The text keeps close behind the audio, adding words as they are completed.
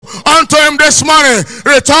unto him this morning.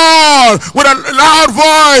 Return with a loud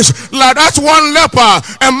voice like that one leper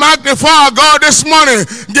and magnify our God this morning.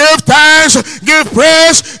 Give thanks, give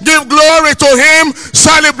praise, give glory to him.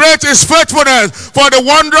 Celebrate his faithfulness, for the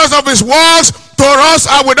wonders of his works to us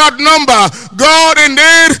are without number. God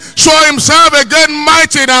indeed show himself again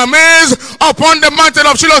mighty in our midst upon the mountain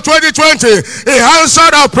of Shiloh 2020. He answered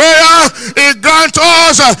our prayer. He grant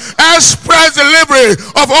us express delivery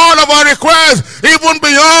of all of our requests, even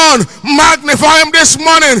beyond. Magnify him this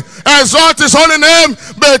morning. Exalt his holy name.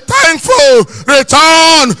 Be thankful.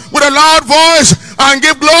 Return with a loud voice and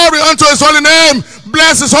give glory unto his holy name.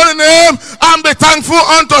 Bless his holy name and be thankful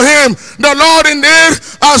unto him. The Lord indeed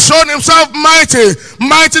has shown himself mighty,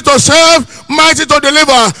 mighty to save, mighty to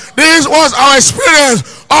deliver. This was our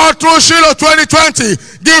experience all through Shiloh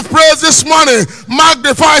 2020. Give praise this morning.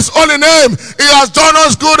 Magnify his holy name. He has done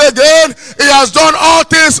us good again. He has done all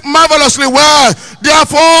things marvelously well.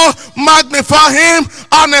 Therefore, magnify him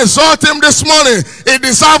and exalt him this morning. He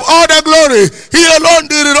deserves all the glory. He alone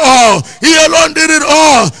did it all. He alone did it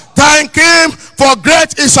all. Thank him, for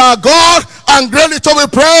great is our God and greatly to be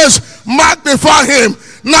praised. Magnify him.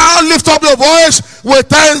 Now lift up your voice with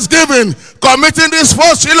thanksgiving, committing this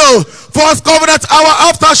first Shiloh, first covenant hour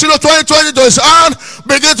after Shiloh 2020 to his hand.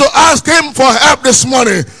 Begin to ask him for help this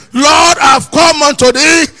morning. Lord, I've come unto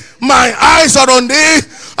thee. My eyes are on thee.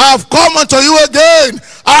 I've come unto you again,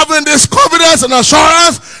 having this confidence and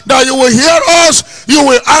assurance that you will hear us, you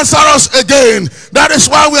will answer us again. That is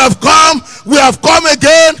why we have come. We have come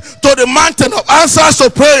again to the mountain of answers to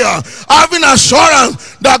prayer, having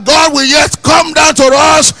assurance that God will yet come down to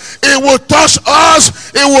us. He will touch us.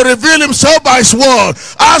 He will reveal himself by his word.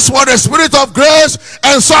 Ask for the spirit of grace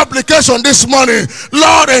and supplication this morning.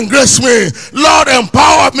 Lord, embrace me. Lord,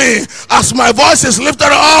 empower me as my voice is lifted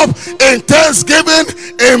up in thanksgiving,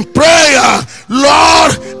 in prayer.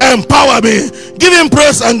 Lord, empower me. Give him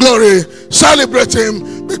praise and glory. Celebrate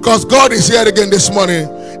him, because God is here again this morning.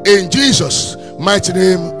 In Jesus' mighty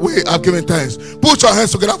name, we have given thanks. Put your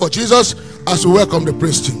hands together for Jesus as we welcome the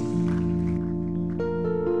praise team.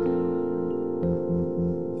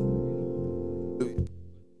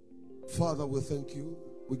 Father, we thank you.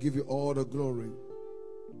 We give you all the glory.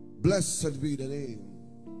 Blessed be the name.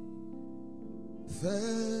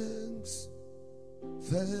 Thanks,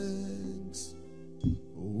 thanks.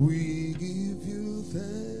 We give you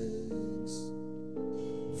thanks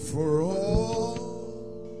for all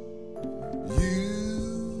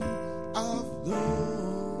you have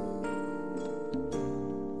done.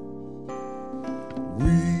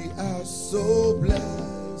 We are so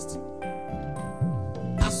blessed.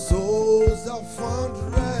 Our souls have found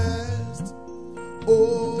rest.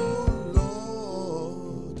 Oh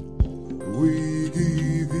Lord, we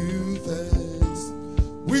give you thanks.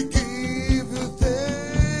 We give you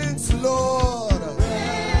thanks, Lord.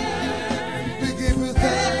 We give you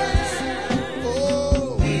thanks.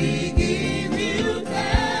 Oh, We give you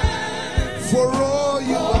thanks for all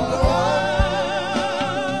you have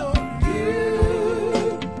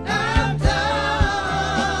have done.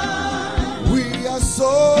 We are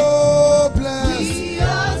so blessed, We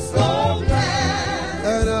are so blessed.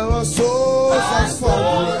 and our souls Our have soul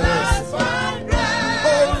found rest. has found rest. Oh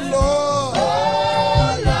Lord, Oh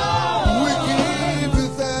Lord, we give you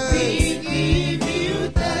thanks. we give you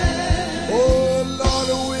thanks. Oh Lord,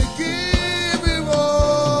 we give you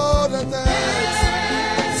all the thanks.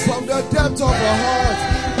 From the depth of our heart,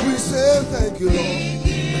 we say thank you, We Lord,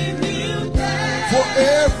 give you thanks for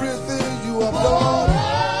everything you have done.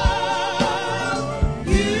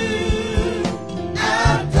 you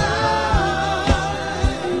have done.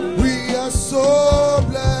 We are so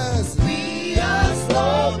blessed. We are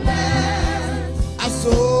so blessed. Our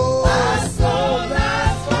souls, Our soul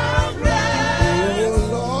has found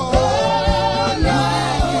rest. oh Lord, we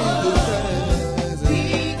give you thanks. We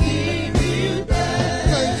give you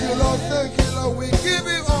thanks. Thank you, Lord. Thank you, Lord. We give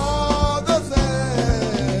you all the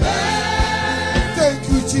thanks. Thank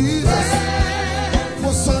you, Jesus,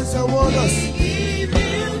 for signs and wonders. We give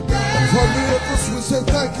you thanks. For miracles, we say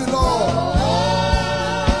thank you, Lord.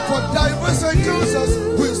 For diverse encounters,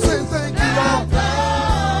 we say thank you, Lord.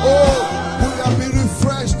 Oh, we have been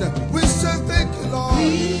refreshed. We say thank you, Lord.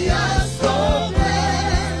 We are so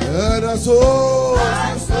blessed. And our souls,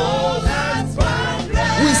 Our soul has found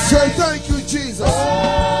rest. we say thank you, Jesus. Oh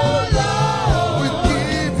Lord, We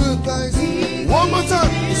give you thanks. One more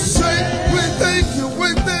time. Say, we thank you, we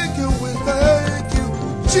thank you, we thank you.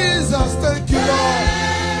 Jesus, thank you, Lord.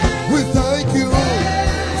 We thank you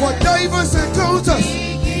for diverse encounters.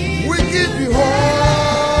 We give you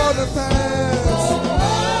all the thanks.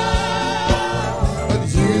 And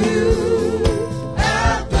you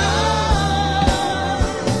have done.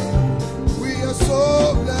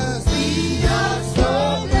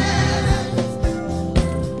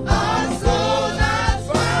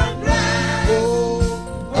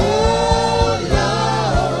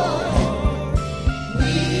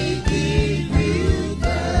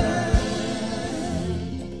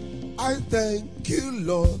 thank you,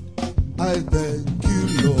 Lord. I thank you,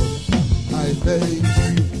 Lord. I thank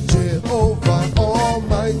you, Jehovah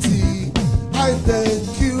Almighty. I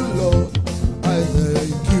thank you, Lord. I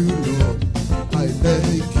thank you, Lord. I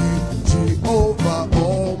thank you, Jehovah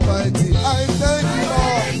Almighty. I thank you,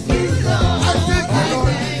 Lord. I thank you, Lord.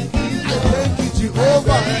 I thank you,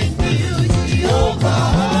 Jehovah.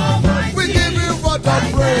 We give you all the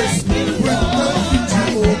praise. We thank you,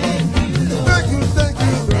 Jehovah. Thank you, thank you.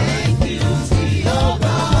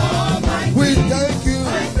 We thank you.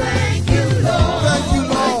 Thank you, Lord.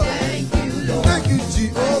 Thank you,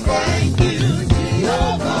 Jehovah.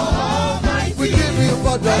 We give you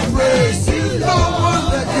all the praise. No one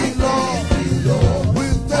like you, Lord. We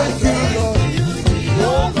thank you, Lord.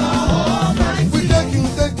 We thank you,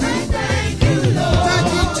 thank you. Thank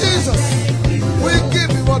you, Jesus. We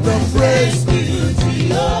give you all the praise. Thank you,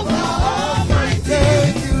 Lord.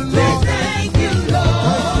 Thank you, Jesus.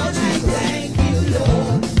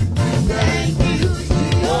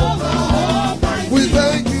 We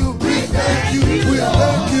thank you, we thank you, we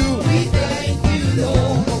thank you. We thank you,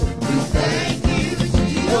 Lord. We thank you,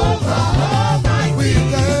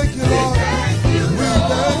 Lord.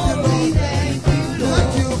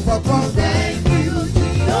 Thank you, Papa.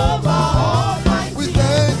 We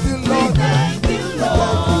thank you, Lord.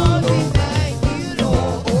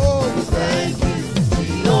 Oh, we thank you.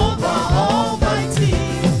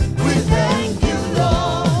 We thank you.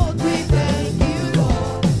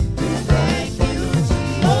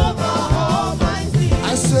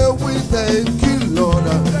 I say we thank you, Lord. I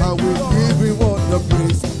will give you all the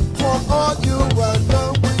praise for all you have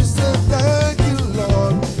done. We say thank you,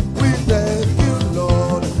 Lord. We thank you,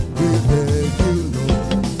 Lord. We thank you,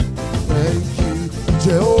 Lord. Thank you,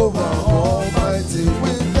 Jehovah Almighty.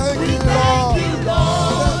 We thank you, Lord. Thank you,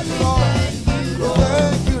 Lord.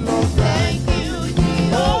 Thank you, Lord. Thank you,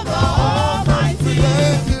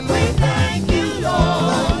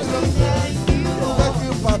 Lord. Thank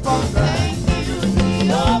you, Papa.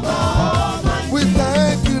 We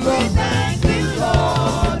thank you, Lord. Thank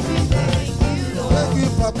you,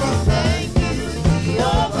 Papa.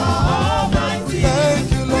 We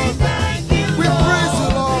thank you, Lord. We praise you,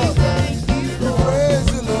 Lord. We praise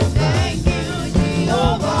you, Lord.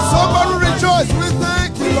 Somebody rejoice. We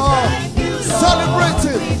thank you, Lord. Celebrate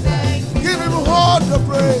him. Give him all the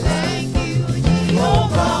praise.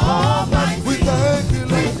 We thank you,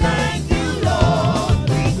 Lord.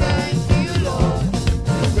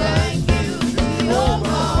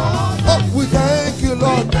 Oh, we thank you,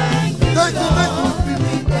 Lord. Thank you, thank you.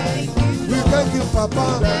 We thank you, Papa.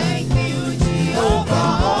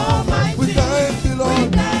 We thank you,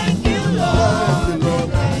 Lord. Thank you, Lord.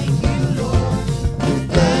 We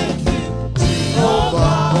thank you,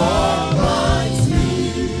 Jehovah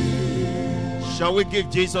Almighty. Shall we give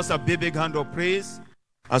Jesus a big hand of praise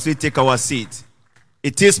as we take our seat?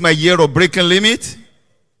 It is my year of breaking limit.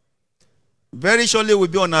 Very shortly we'll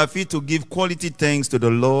be on our feet to give quality thanks to the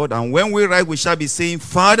Lord. And when we rise, we shall be saying,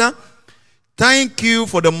 Father, thank you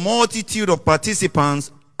for the multitude of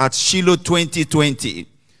participants at Shiloh 2020,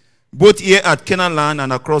 both here at Canaan Land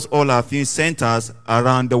and across all our few centers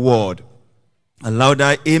around the world. A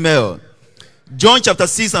louder amen. John chapter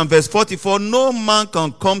 6 and verse 44, no man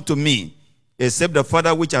can come to me except the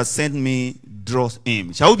Father which has sent me draws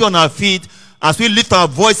him. Shall we be on our feet as we lift our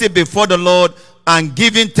voices before the Lord and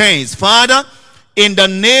giving thanks? Father, in the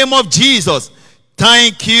name of Jesus,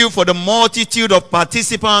 thank you for the multitude of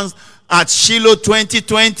participants at Shiloh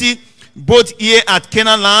 2020, both here at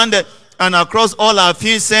Canaan Land and across all our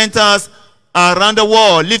field centers around the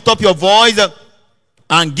world. Lift up your voice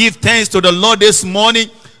and give thanks to the Lord this morning.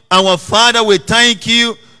 Our Father, we thank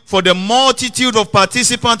you for the multitude of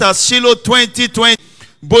participants at Shiloh 2020,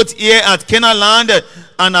 both here at Canaan Land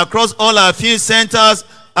and across all our field centers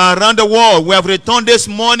around the world. We have returned this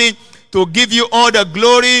morning to give you all the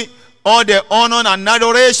glory, all the honor and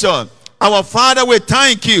adoration. Our Father, we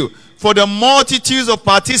thank you for the multitudes of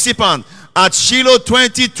participants at Shiloh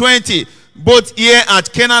 2020, both here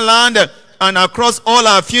at Canaan Land and across all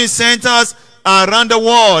our field centers around the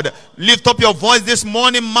world. Lift up your voice this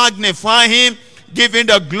morning, magnify him, give him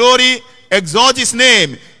the glory, exalt his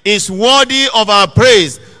name. Is worthy of our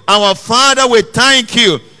praise. Our Father, we thank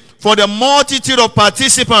you for the multitude of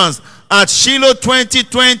participants at Shiloh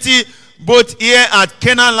 2020, both here at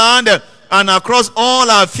Canaan Land and across all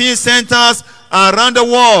our field centers around the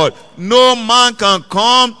world. No man can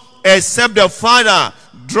come except the Father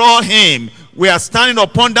draw him. We are standing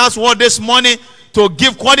upon that word this morning to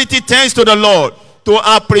give quality thanks to the Lord, to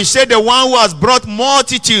appreciate the one who has brought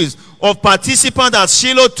multitudes of participants at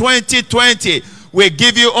Shiloh 2020. We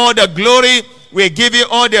give you all the glory, we give you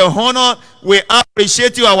all the honor We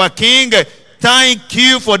appreciate you, our King. Thank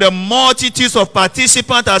you for the multitudes of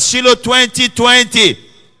participants at Shiloh 2020.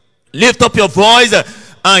 Lift up your voice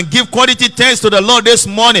and give quality thanks to the Lord this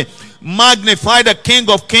morning. Magnify the King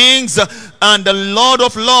of Kings and the Lord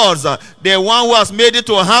of Lords, the one who has made it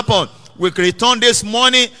to happen. We return this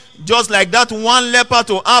morning just like that one leper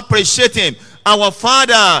to appreciate him. Our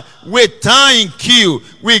Father, we thank you.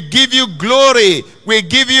 We give you glory. We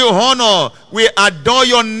give you honor. We adore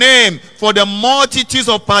your name for the multitudes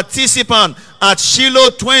of participants at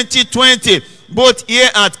Shiloh 2020, both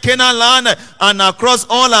here at Canaan Land and across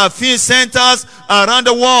all our field centers around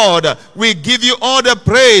the world. We give you all the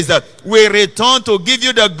praise. We return to give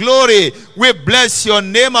you the glory. We bless your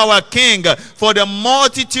name, our King, for the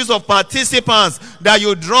multitudes of participants that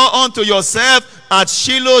you draw unto yourself at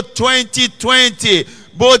Shiloh 2020,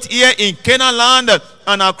 both here in Canaan Land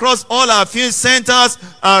and across all our field centers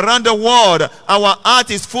around the world. Our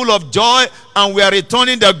heart is full of joy, and we are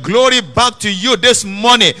returning the glory back to you this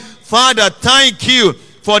morning. Father, thank you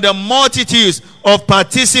for the multitudes of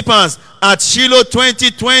participants at Shiloh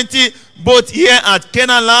 2020, both here at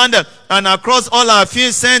Canaan Land and across all our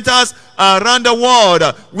field centers around the world.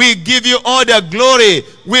 We give you all the glory.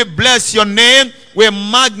 We bless your name. We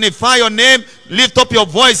magnify your name. Lift up your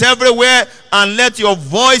voice everywhere and let your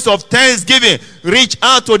voice of thanksgiving reach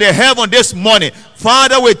out to the heaven this morning.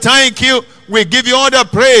 Father, we thank you. We give you all the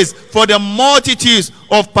praise for the multitudes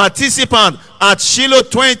of participants at Shiloh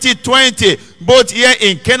 2020, both here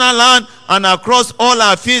in Canaan Land and across all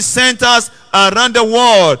our field centers around the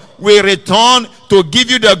world. We return to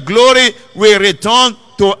give you the glory. We return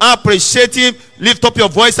to appreciate him. Lift up your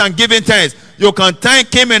voice and give him thanks. You can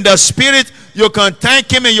thank him in the spirit. You can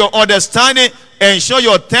thank him in your understanding. Ensure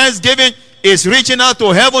your thanksgiving is reaching out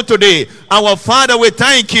to heaven today. Our Father, we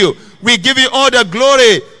thank you. We give you all the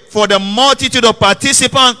glory for the multitude of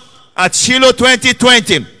participants at Shiloh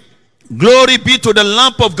 2020. Glory be to the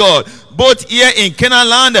Lamb of God, both here in Canaan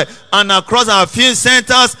Land and across our field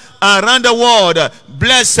centers around the world.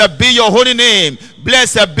 Blessed be your holy name.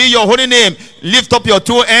 Blessed be your holy name. Lift up your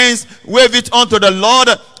two hands, wave it unto the Lord,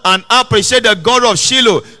 and appreciate the God of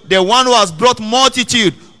Shiloh, the one who has brought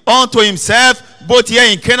multitude unto himself, both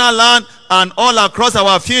here in Canaan Land and all across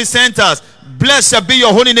our field centers. Blessed be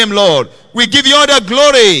your holy name, Lord. We give you all the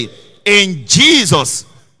glory. In Jesus'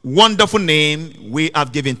 wonderful name, we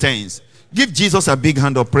have given thanks. Give Jesus a big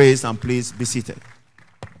hand of praise, and please be seated.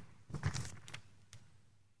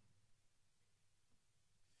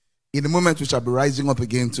 In a moment, we shall be rising up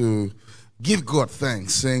again to give God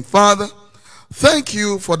thanks, saying, Father, thank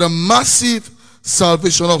you for the massive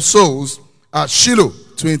salvation of souls at Shiloh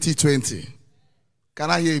 2020. Can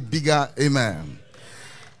I hear a bigger amen?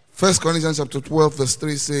 1 Corinthians chapter 12 verse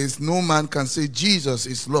 3 says, no man can say Jesus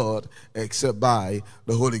is Lord except by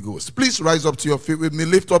the Holy Ghost. Please rise up to your feet with me.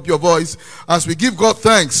 Lift up your voice as we give God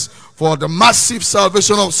thanks for the massive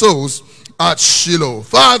salvation of souls at Shiloh.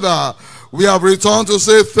 Father, we have returned to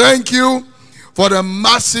say thank you for the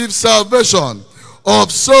massive salvation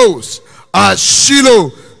of souls at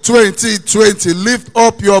Shiloh 2020. Lift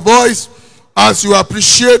up your voice as you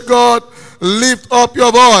appreciate God. Lift up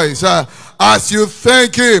your voice as you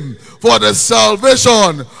thank him for the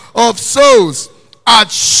salvation of souls at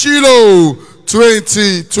Shiloh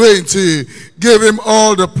 2020. Give him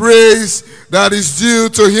all the praise that is due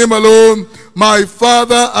to him alone, my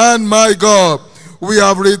Father and my God. We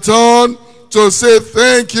have returned to say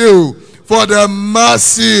thank you for the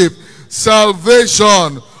massive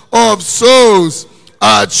salvation of souls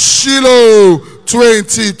at Shiloh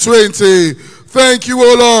 2020. Thank you,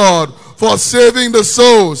 O Lord, for saving the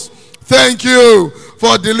souls. Thank you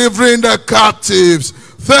for delivering the captives.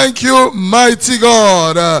 Thank you, mighty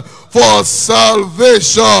God, for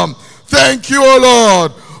salvation. Thank you, O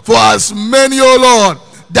Lord, for as many, O Lord,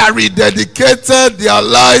 that rededicated their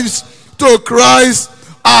lives to Christ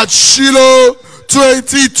at Shiloh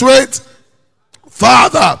 2020.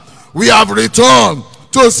 Father, we have returned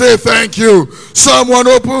to say thank you. Someone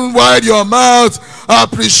open wide your mouth.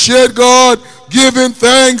 Appreciate God. Give him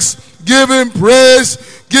thanks. Give him praise.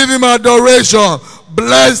 Give him adoration.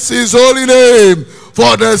 Bless his holy name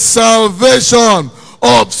for the salvation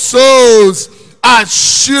of souls at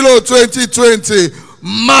Shiloh 2020.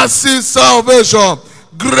 Massive salvation.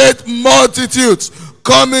 Great multitudes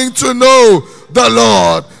coming to know the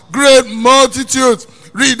Lord. Great multitudes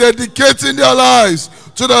rededicating their lives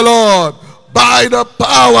to the Lord by the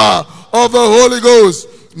power of the Holy Ghost.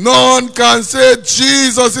 None can say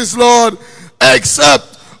Jesus is Lord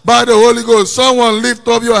except by the Holy Ghost. Someone lift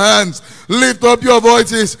up your hands. Lift up your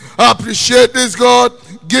voices. Appreciate this God.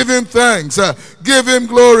 Give him thanks. Give him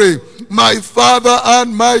glory. My Father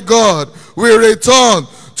and my God, we return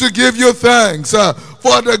to give you thanks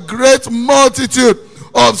for the great multitude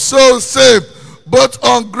of souls saved, both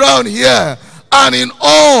on ground here and in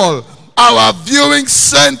all our viewing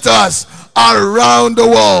centers around the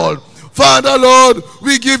world. Father, Lord,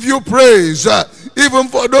 we give you praise, even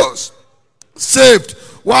for those saved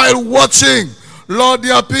while watching, Lord,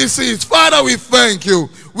 their PCs. Father, we thank you.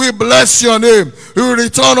 We bless your name. We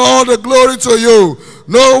return all the glory to you.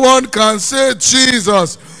 No one can say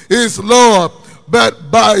Jesus is Lord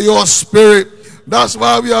but by your Spirit. That's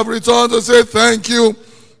why we have returned to say thank you.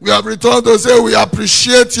 We have returned to say we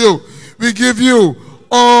appreciate you. We give you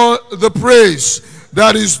all the praise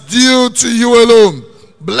that is due to you alone.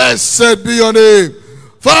 Blessed be your name.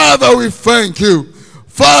 Father, we thank you.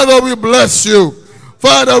 Father, we bless you.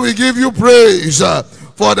 Father, we give you praise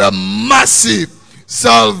for the massive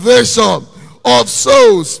salvation of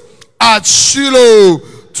souls at Shiloh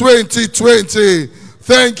 2020.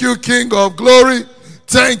 Thank you, King of glory.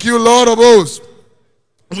 Thank you, Lord of hosts.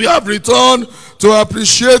 We have returned to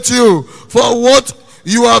appreciate you for what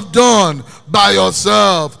you have done by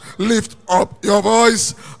yourself. Lift up your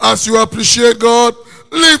voice as you appreciate God.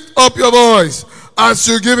 Lift up your voice as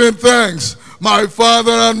you give him thanks. My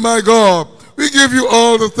Father and my God, we give you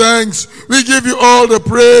all the thanks. We give you all the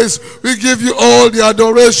praise. We give you all the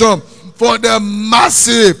adoration for the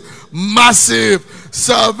massive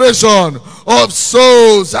salvation of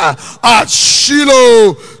souls at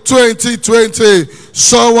Shiloh 2020.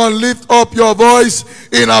 Someone lift up your voice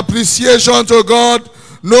in appreciation to God.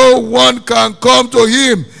 No one can come to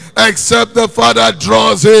him except the Father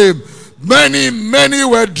draws him. Many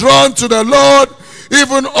were drawn to the Lord,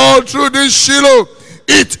 even all through this Shiloh.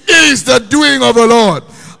 It is the doing of the Lord,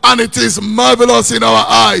 and it is marvelous in our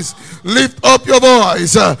eyes. Lift up your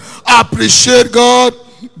voice. Appreciate God.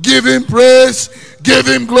 Give him praise. Give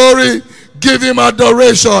him glory. Give him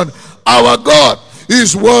adoration. Our God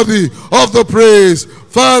is worthy of the praise.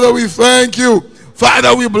 Father, we thank you.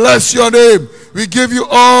 Father, we bless your name. We give you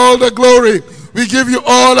all the glory. We give you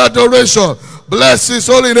all adoration. Bless his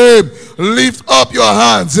holy name. Lift up your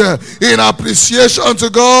hands in appreciation to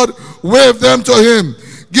God. Wave them to him.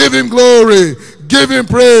 Give him glory. Give him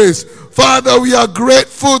praise. Father, we are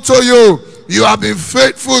grateful to you. You have been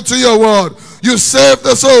faithful to your word. You saved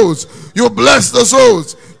the souls. You bless the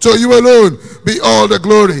souls. To you alone be all the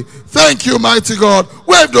glory. Thank you, mighty God.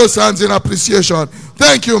 Wave those hands in appreciation.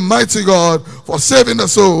 Thank you, mighty God, for saving the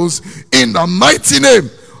souls. In the mighty name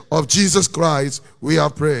of Jesus Christ, we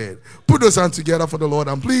have prayed. Put those hands together for the Lord,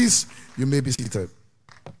 and please, you may be seated.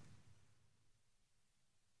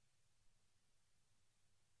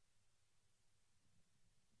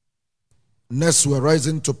 Next, we're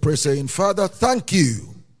rising to pray, saying, Father, thank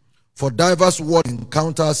you for diverse word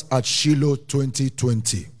encounters at Shiloh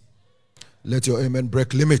 2020. Let your amen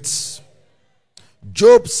break limits.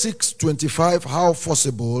 Job 6:25, how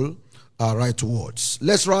forcible are right words.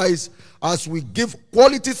 Let's rise as we give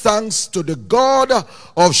quality thanks to the God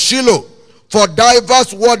of Shiloh for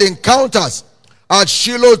diverse word encounters at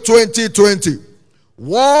Shiloh 2020.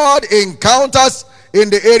 Word encounters in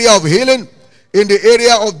the area of healing, in the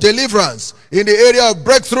area of deliverance, in the area of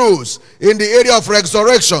breakthroughs, in the area of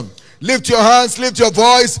resurrection. Lift your hands, lift your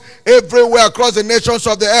voice everywhere across the nations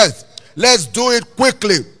of the earth. Let's do it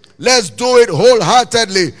quickly. Let's do it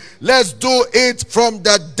wholeheartedly. Let's do it from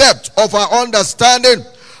the depth of our understanding,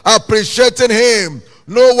 appreciating him.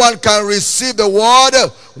 No one can receive the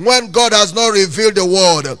word when God has not revealed the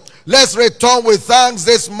word. Let's return with thanks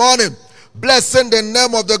this morning, blessing the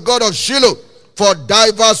name of the God of Shiloh for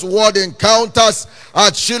diverse word encounters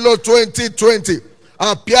at Shiloh 2020.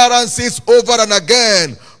 Appearances over and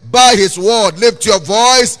again by his word. Lift your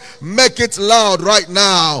voice, make it loud right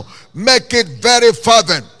now. Make it very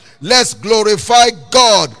fervent. Let's glorify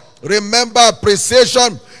God. Remember,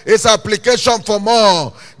 appreciation is application for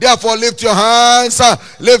more. Therefore, lift your hands,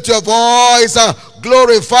 lift your voice,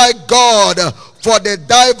 glorify God for the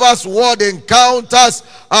diverse word encounters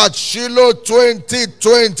at Shiloh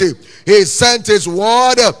 2020. He sent his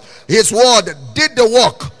word did the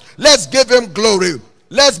work. Let's give him glory.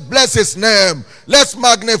 Let's bless his name. Let's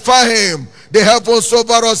magnify him. The heavens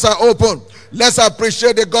over us are open. Let's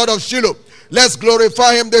appreciate the God of Shiloh. Let's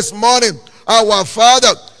glorify him this morning. Our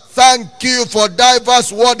Father, thank you for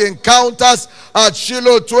diverse word encounters at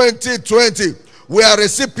Shiloh 2020. We are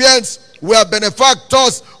recipients, we are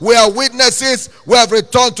benefactors, we are witnesses. We have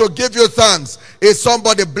returned to give you thanks. Is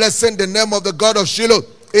somebody blessing the name of the God of Shiloh?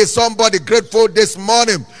 Is somebody grateful this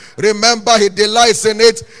morning? Remember, he delights in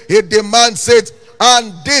it, he demands it,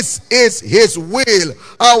 and this is his will.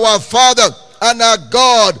 Our Father and our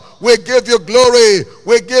God, We give you glory.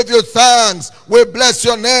 We give you thanks. We bless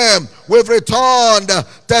your name. We've returned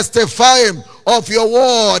testifying of your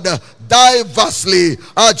word diversely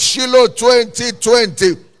at Shiloh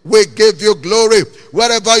 2020. We give you glory.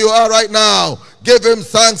 Wherever you are right now, give him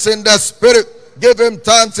thanks in the spirit. Give him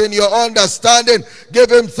thanks in your understanding. Give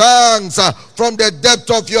him thanks from the depth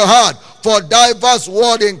of your heart for diverse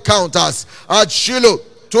word encounters at Shiloh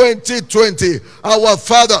 2020. Our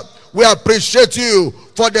Father, we appreciate you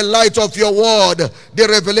for the light of your word, the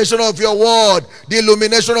revelation of your word, the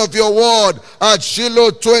illumination of your word at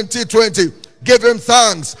Shiloh 2020. Give him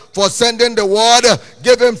thanks for sending the word.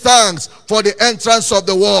 Give him thanks for the entrance of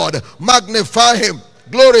the word. Magnify him.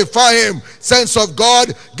 Glorify him. Sense of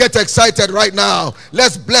God, get excited right now.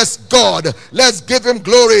 Let's bless God. Let's give him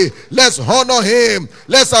glory. Let's honor him.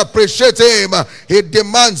 Let's appreciate him. He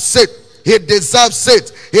demands it. He deserves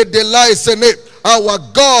it. He delights in it. Our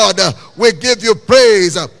God, we give you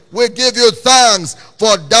praise. We give you thanks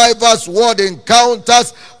for diverse word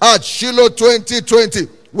encounters at Shiloh 2020.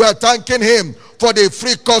 We are thanking him for the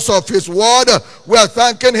free course of his word. We are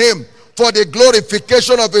thanking him for the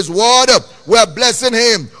glorification of his word. We are blessing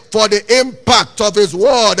him for the impact of his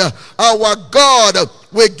word. Our God,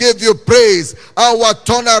 we give you praise. Our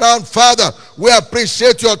turnaround Father, we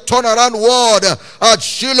appreciate your turnaround word at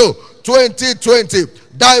Shiloh 2020.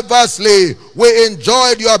 Diversely, we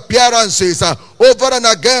enjoyed your appearances over and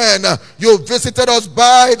again. You visited us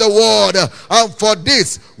by the word, and for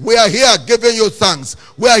this we are here giving you thanks.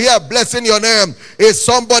 We are here blessing your name. Is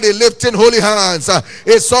somebody lifting holy hands?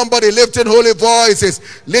 Is somebody lifting holy voices?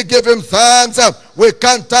 Give him thanks. We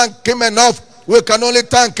can't thank him enough. We can only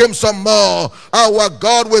thank him some more. Our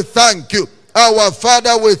God, we thank you. Our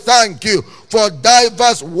Father, we thank you for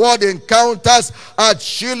diverse word encounters at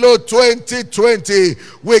Shiloh 2020.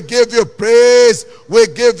 We give you praise. We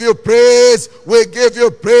give you praise. We give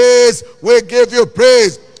you praise. We give you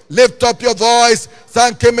praise. Lift up your voice.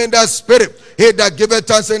 Thank him in the spirit. He that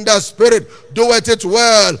giveth us in the spirit, doeth it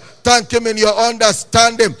well. Thank him in your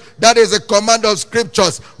understanding. That is a command of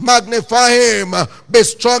scriptures. Magnify him. Be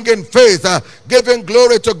strong in faith. Giving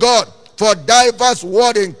glory to God for diverse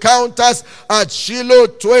word encounters at Shiloh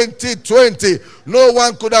 2020. No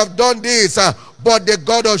one could have done this but the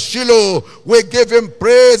God of Shiloh. We give him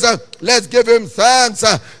praise. Let's give him thanks.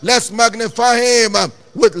 Let's magnify him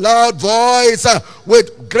with loud voice,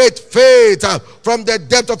 with great faith from the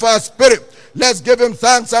depth of our spirit. Let's give him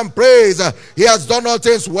thanks and praise. He has done all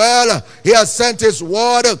things well. He has sent his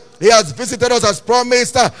word. He has visited us as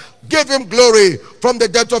promised. Give him glory from the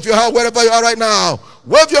depth of your heart, wherever you are right now.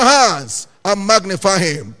 Wave your hands and magnify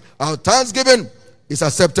him. Our thanksgiving is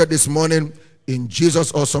accepted this morning. In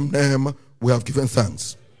Jesus' awesome name, we have given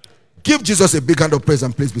thanks. Give Jesus a big hand of praise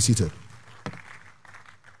and please be seated.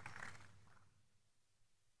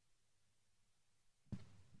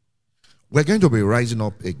 We're going to be rising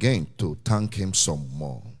up again to thank him some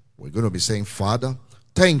more. We're going to be saying, Father,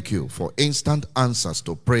 thank you for instant answers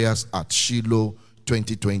to prayers at Shiloh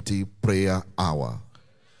 2020 prayer hour.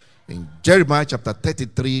 In Jeremiah chapter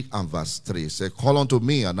 33 and verse 3, say, call unto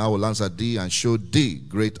me, and I will answer thee, and show thee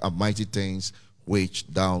great and mighty things which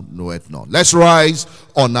thou knowest not. Let's rise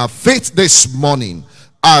on our faith this morning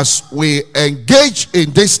as we engage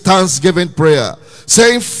in this thanksgiving prayer,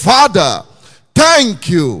 saying, Father, thank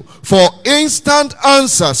you for instant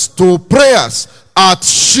answers to prayers at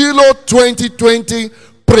Shiloh 2020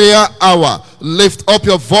 prayer hour. Lift up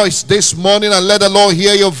your voice this morning and let the Lord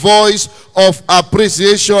hear your voice of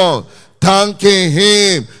appreciation, thanking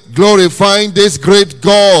him, glorifying this great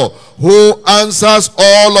God who answers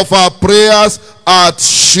all of our prayers at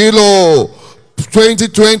Shiloh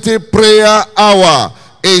 2020 prayer hour.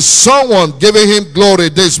 Is someone giving him glory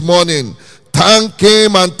this morning? Thank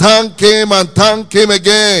him and thank him and thank him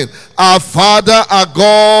again. Our Father, our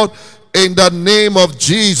God, in the name of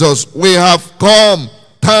Jesus, we have come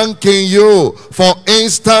thanking you for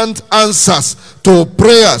instant answers to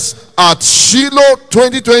prayers at Shiloh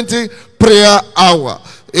 2020 prayer hour.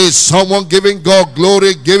 Is someone giving God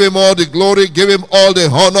glory? Give him all the glory. Give him all the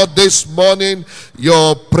honor this morning.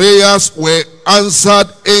 Your prayers were answered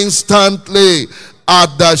instantly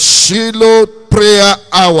at the Shiloh prayer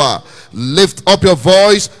hour. Lift up your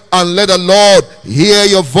voice and let the Lord hear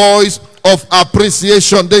your voice of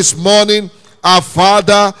appreciation this morning. Our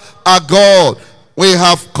Father, our God, we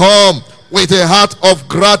have come with a heart of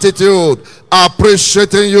gratitude,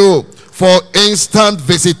 appreciating you for instant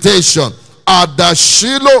visitation at the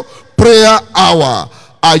Shiloh prayer hour.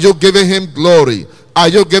 Are you giving him glory? Are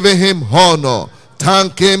you giving him honor?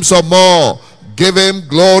 Thank him some more. Give him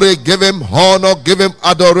glory, give him honor, give him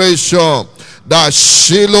adoration. The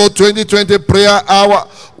Shiloh 2020 prayer hour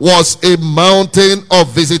was a mountain of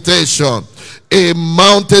visitation, a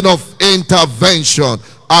mountain of intervention.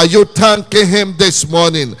 Are you thanking him this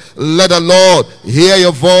morning? Let the Lord hear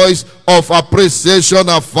your voice of appreciation.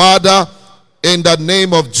 Our Father, in the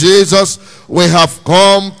name of Jesus, we have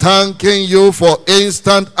come thanking you for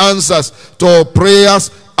instant answers to prayers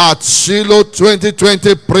at Shiloh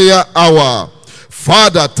 2020 prayer hour.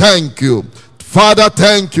 Father, thank you. Father,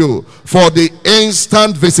 thank you for the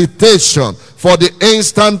instant visitation, for the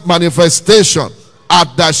instant manifestation at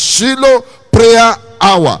the Shiloh prayer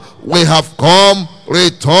hour. We have come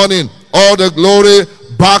returning all the glory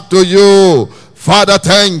back to you. Father,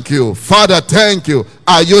 thank you. Father, thank you.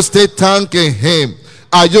 Are you still thanking him?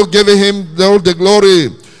 Are you giving him all the glory?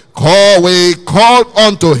 We called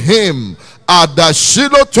unto him at the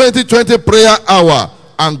Shiloh 2020 prayer hour,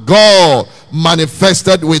 and God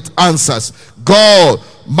manifested with answers. God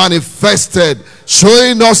manifested,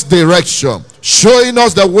 showing us direction, showing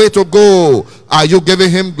us the way to go. Are you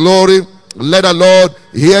giving him glory? Let the Lord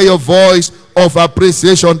hear your voice of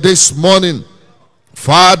appreciation this morning.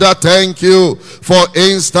 Father, thank you for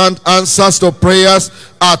instant answers to prayers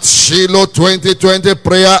at Shiloh 2020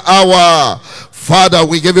 prayer hour. Father,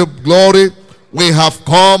 we give you glory. We have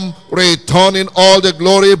come returning all the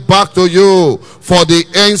glory back to you for the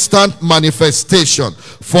instant manifestation,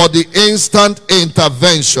 for the instant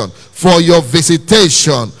intervention, for your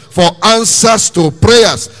visitation, for answers to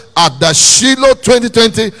prayers at the Shiloh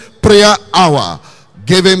 2020 prayer hour.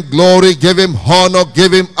 Give him glory, give him honor,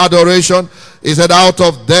 give him adoration. He said, out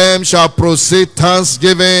of them shall proceed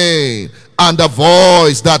thanksgiving and the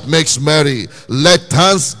voice that makes merry. Let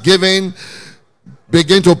thanksgiving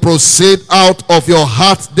begin to proceed out of your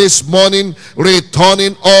heart this morning,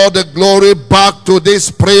 returning all the glory back to this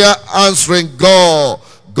prayer answering God.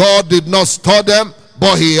 God did not stop them,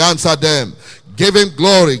 but he answered them. Give him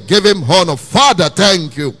glory, give him honor. Father,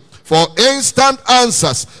 thank you for instant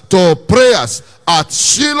answers to prayers at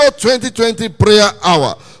Shiloh 2020 prayer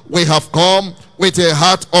hour. We have come with a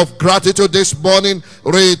heart of gratitude this morning,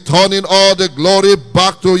 returning all the glory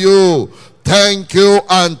back to you. Thank you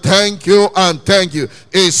and thank you and thank you.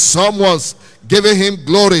 Is someone's giving him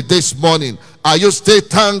glory this morning? Are you still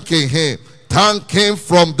thanking him? Thank him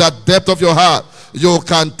from the depth of your heart. You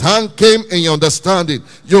can thank him in your understanding.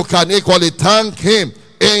 You can equally thank him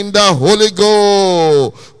in the Holy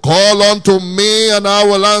Ghost. Call unto me and I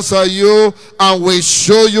will answer you and will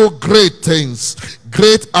show you great things,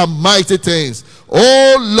 great and mighty things.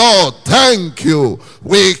 Oh Lord, thank you.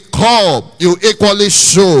 We call, you equally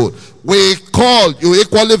showed. We called, you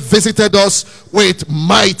equally visited us with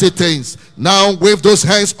mighty things. Now wave those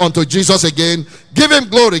hands unto Jesus again. Give him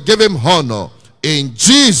glory, give him honor. In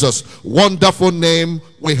Jesus' wonderful name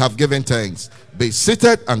we have given thanks. Be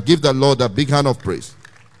seated and give the Lord a big hand of praise.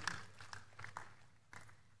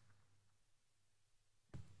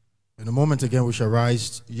 In a moment again we shall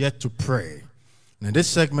rise yet to pray. And in this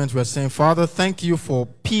segment we are saying, Father, thank you for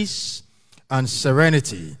peace and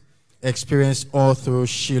serenity experienced all through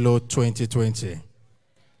Shiloh 2020.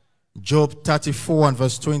 Job 34 and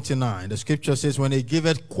verse 29. The scripture says, when he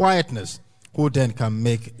giveth quietness, who then can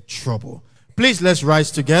make trouble? Please let's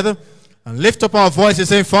rise together and lift up our voices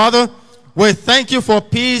saying, Father, we thank you for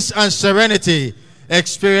peace and serenity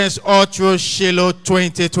experienced all through Shiloh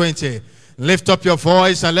 2020. Lift up your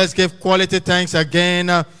voice and let's give quality thanks again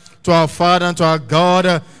to our Father and to our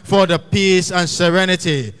God for the peace and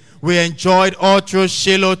serenity we enjoyed all through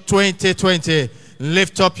Shiloh 2020.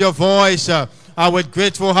 Lift up your voice and with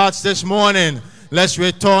grateful hearts this morning, let's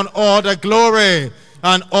return all the glory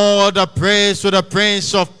and all the praise to the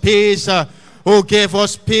Prince of Peace who gave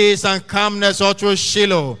us peace and calmness all through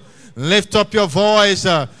Shiloh. Lift up your voice,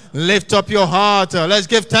 lift up your heart. Let's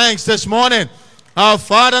give thanks this morning. Our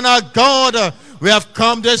Father and our God, we have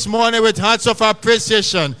come this morning with hearts of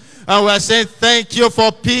appreciation. And we are saying thank you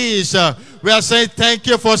for peace. We are saying thank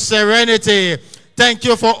you for serenity. Thank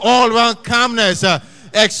you for all-round calmness.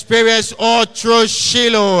 Experience all through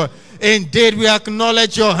Shiloh. Indeed, we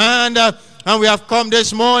acknowledge your hand. And we have come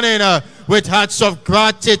this morning with hearts of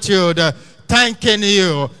gratitude. Thanking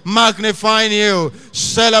you, magnifying you,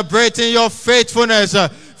 celebrating your faithfulness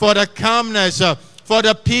for the calmness, for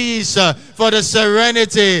the peace, for the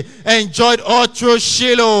serenity enjoyed all through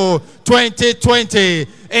Shiloh 2020.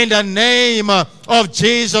 In the name of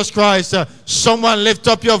Jesus Christ. Someone lift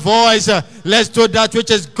up your voice. Let's do that which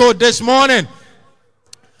is good this morning.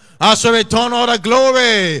 As we return all the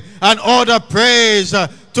glory and all the praise to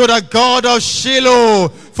the God of Shiloh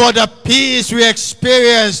for the peace we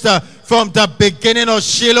experienced from the beginning of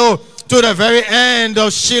Shiloh to the very end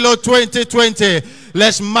of Shiloh 2020.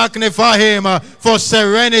 Let's magnify him for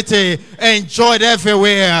serenity enjoyed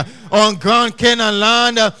everywhere on Grand Canaan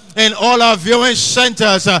land, in all our viewing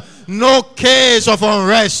centers. No case of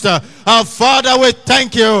unrest. Our Father, we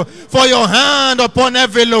thank you for your hand upon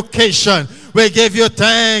every location. We give you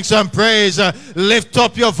thanks and praise. Lift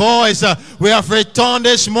up your voice. We have returned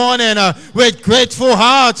this morning with grateful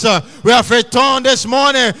hearts. We have returned this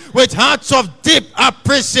morning with hearts of deep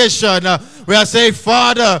appreciation. We are saying,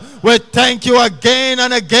 Father, we thank you again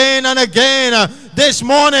and again and again this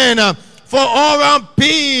morning for all around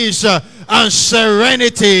peace and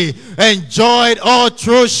serenity enjoyed all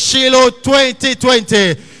through Shiloh 2020.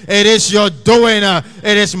 It is your doing.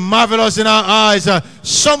 It is marvelous in our eyes.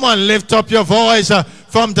 Someone lift up your voice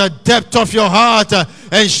from the depth of your heart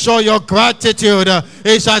and show your gratitude.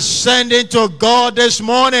 It's ascending to God this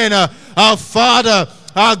morning. Our Father,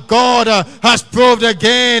 our God has proved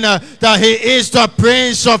again that he is the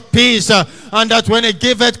Prince of Peace, and that when he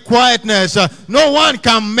giveth quietness, no one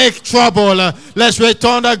can make trouble. Let's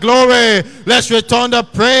return the glory. Let's return the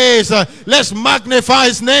praise. Let's magnify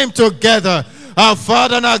his name together. Our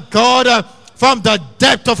Father and our God, from the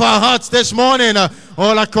depth of our hearts this morning,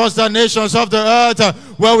 all across the nations of the earth,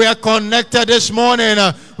 where we are connected this morning,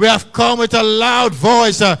 we have come with a loud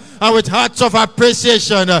voice and with hearts of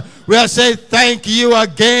appreciation. We are saying thank you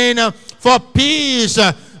again for peace,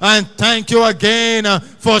 and thank you again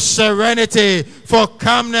for serenity, for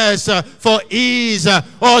calmness, for ease,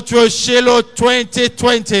 all through Shiloh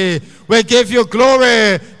 2020. We give you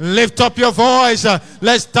glory. Lift up your voice.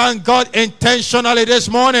 Let's thank God intentionally this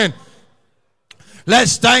morning.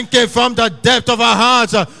 Let's thank him from the depth of our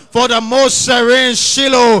hearts for the most serene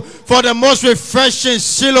Shiloh, for the most refreshing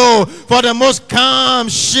Shiloh, for the most calm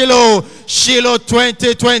Shiloh, Shiloh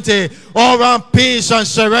 2020. All around peace and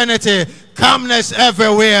serenity, calmness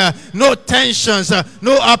everywhere, no tensions,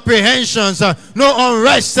 no apprehensions, no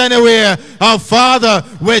unrest anywhere. Our Father,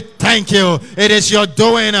 we thank you. It is your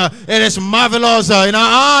doing. It is marvelous in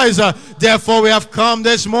our eyes. Therefore, we have come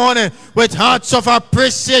this morning with hearts of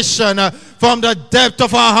appreciation. From the depth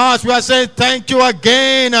of our hearts, we are saying thank you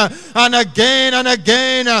again and again and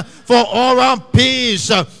again for all around peace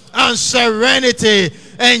and serenity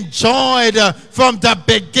enjoyed from the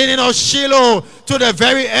beginning of Shiloh to the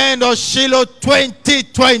very end of Shiloh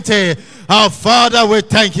 2020. Our Father, we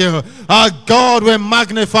thank you. Our God, we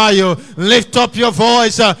magnify you. Lift up your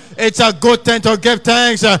voice. It's a good thing to give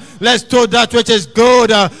thanks. Let's do that which is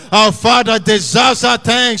good. Our Father deserves our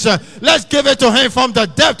thanks. Let's give it to him from the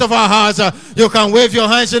depth of our hearts. You can wave your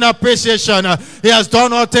hands in appreciation. He has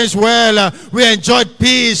done all things well. We enjoyed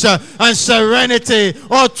peace and serenity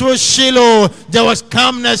all through Shiloh. There was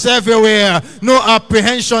calmness everywhere. No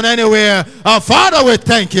apprehension anywhere. Our Father, we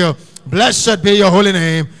thank you. Blessed be your holy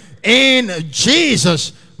name. In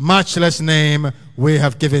Jesus' matchless name, we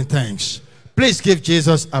have given thanks. Please give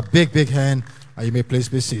Jesus a big, big hand, and you may please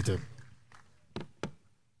be seated.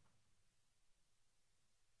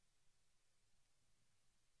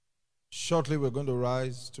 Shortly, we're going to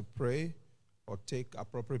rise to pray or take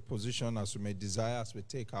appropriate position as we may desire as we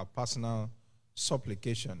take our personal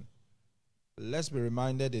supplication. Let's be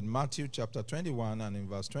reminded in Matthew chapter 21 and in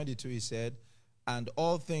verse 22, he said, "And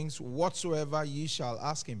all things whatsoever ye shall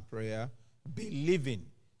ask in prayer, believing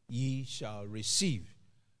ye shall receive."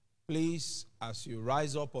 Please, as you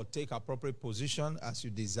rise up or take appropriate position as you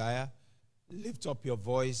desire, lift up your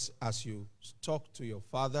voice as you talk to your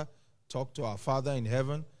Father, talk to our Father in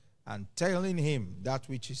heaven, and telling him that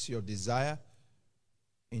which is your desire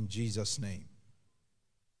in Jesus' name.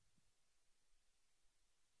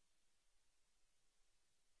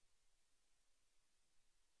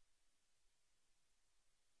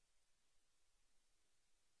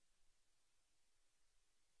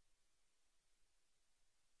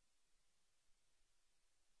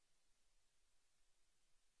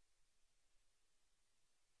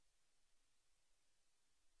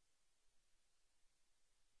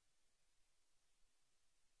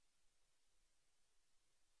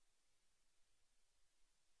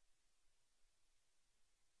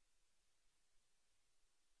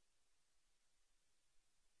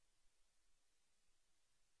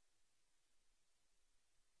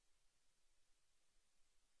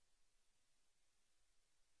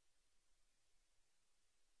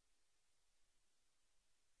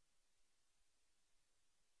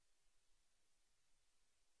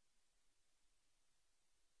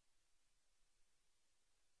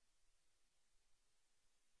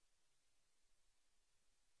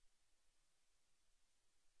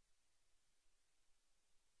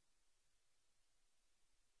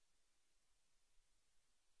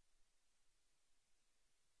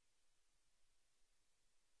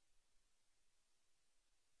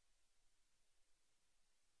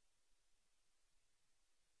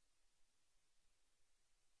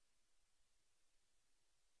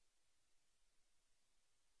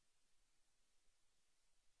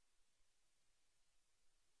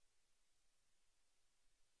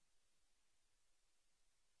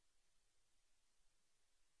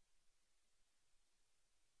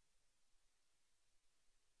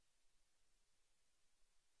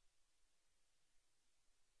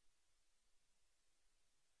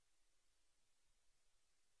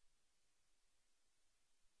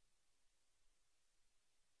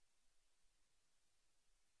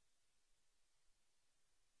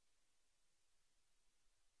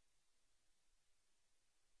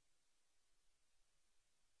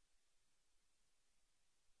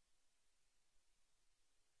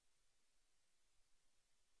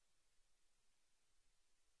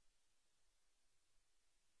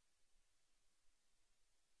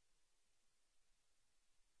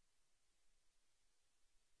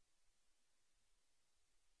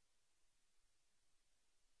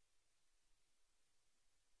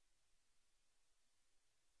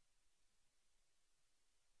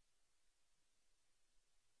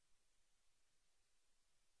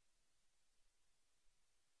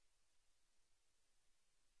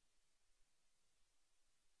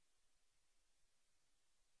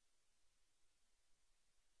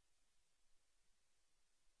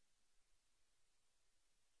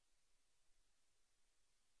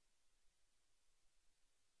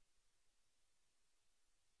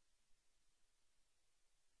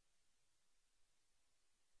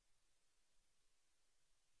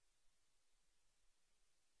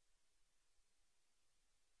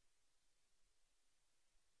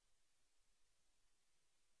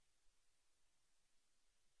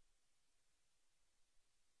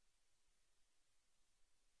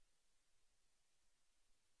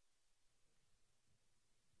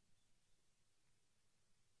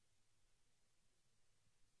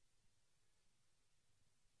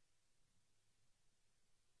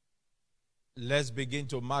 Let's begin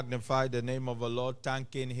to magnify the name of the Lord,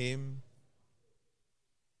 thanking Him.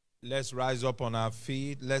 Let's rise up on our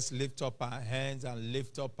feet. Let's lift up our hands and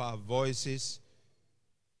lift up our voices,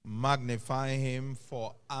 magnify Him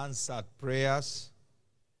for answered prayers.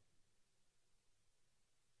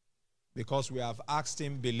 Because we have asked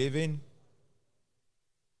Him believing,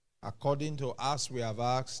 according to us we have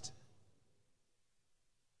asked,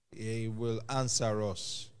 He will answer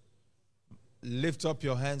us. Lift up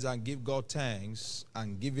your hands and give God thanks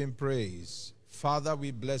and give Him praise. Father,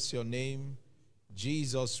 we bless your name.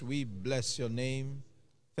 Jesus, we bless your name.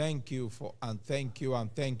 Thank you for and thank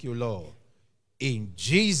you, Lord. In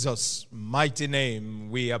Jesus' mighty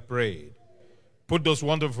name we are prayed. Put those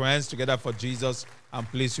wonderful hands together for Jesus, and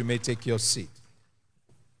please, you may take your seat.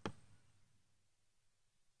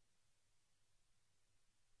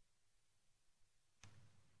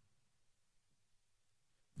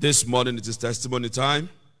 This morning it is testimony time.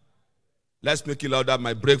 Let's make it louder,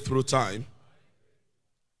 my breakthrough time.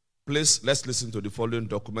 Please, let's listen to the following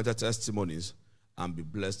documented testimonies and be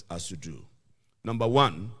blessed as you do. Number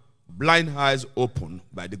 1, blind eyes opened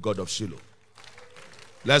by the God of Shiloh.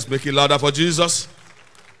 Let's make it louder for Jesus.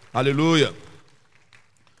 Hallelujah.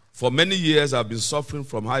 For many years, I've been suffering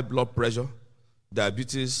from high blood pressure,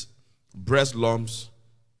 diabetes, breast lumps,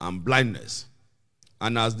 and blindness.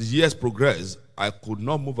 And as the years progressed, I could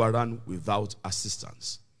not move around without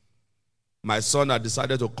assistance. My son had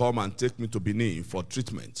decided to come and take me to Benin for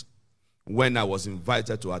treatment when I was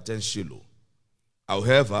invited to attend Shiloh.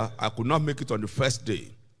 However, I could not make it on the first day,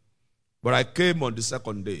 but I came on the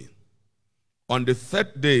second day. On the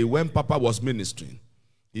third day, when Papa was ministering,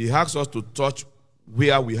 he asked us to touch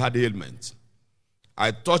where we had ailment. I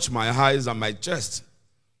touched my eyes and my chest,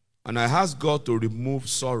 and I asked God to remove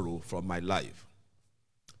sorrow from my life.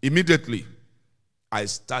 Immediately, I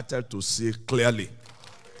started to see clearly.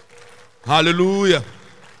 Hallelujah.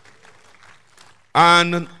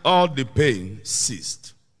 And all the pain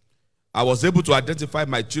ceased. I was able to identify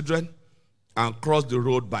my children and cross the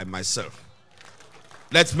road by myself.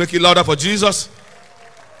 Let's make it louder for Jesus.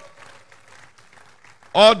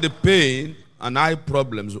 All the pain and eye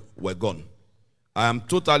problems were gone. I am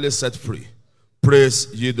totally set free. Praise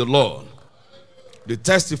ye the Lord. The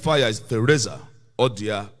testifier is Teresa. Oh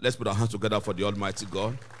dear, let's put our hands together for the Almighty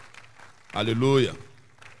God. Hallelujah.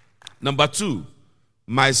 Number 2,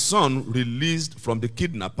 my son released from the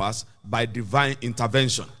kidnappers by divine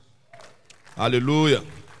intervention. Hallelujah.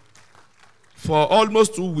 For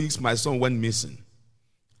almost 2 weeks, my son went missing.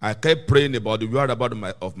 I kept praying about the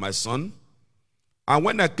whereabouts of my son. And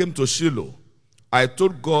when I came to Shiloh, I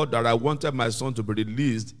told God that I wanted my son to be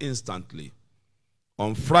released instantly.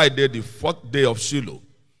 On Friday, the 4th day of Shiloh,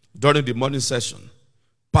 during the morning session,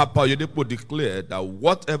 Papa Oyedepo declared that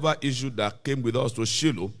whatever issue that came with us to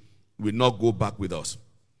Shiloh will not go back with us.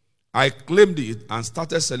 I claimed it and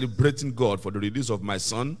started celebrating God for the release of my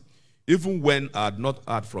son, even when I had not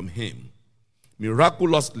heard from him.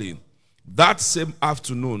 Miraculously, that same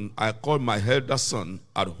afternoon, I called my elder son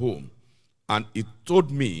at home, and he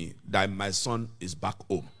told me that my son is back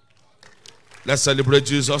home. Let's celebrate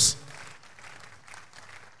Jesus.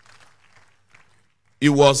 He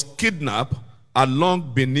was kidnapped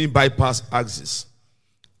along Benin bypass axis,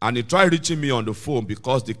 and he tried reaching me on the phone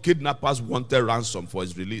because the kidnappers wanted ransom for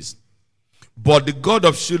his release. But the God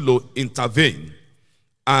of Shiloh intervened,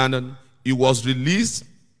 and he was released.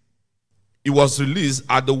 He was released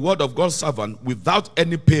at the word of God's servant without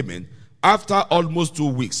any payment after almost 2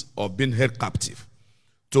 weeks of being held captive.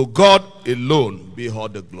 To God alone be all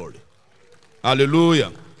the glory.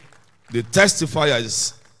 Hallelujah. The testifier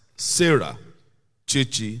is Sarah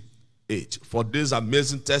Chichi H. For these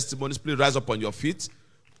amazing testimonies, please rise up on your feet.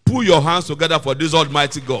 Put your hands together for this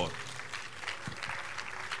Almighty God.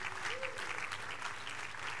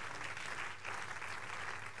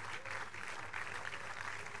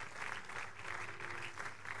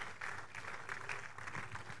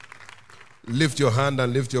 Lift your hand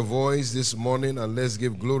and lift your voice this morning, and let's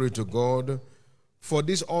give glory to God. For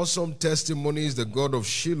these awesome testimonies, the God of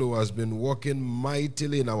Shiloh has been working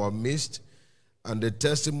mightily in our midst, and the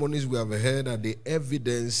testimonies we have heard are the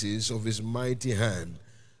evidences of his mighty hand.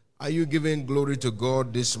 Are you giving glory to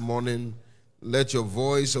God this morning? Let your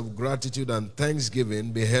voice of gratitude and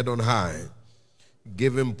thanksgiving be heard on high.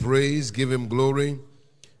 Give him praise, give him glory,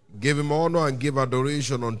 give him honor, and give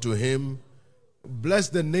adoration unto him. Bless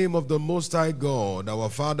the name of the Most High God. Our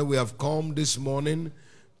Father, we have come this morning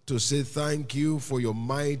to say thank you for your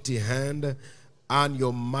mighty hand and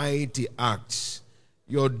your mighty acts.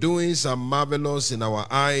 Your doings are marvelous in our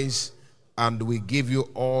eyes, and we give you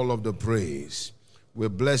all of the praise. We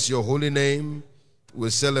bless your holy name, We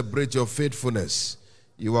celebrate your faithfulness.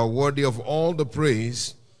 You are worthy of all the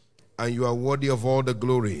praise and you are worthy of all the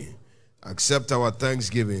glory. Accept our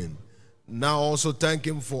thanksgiving. Now also thank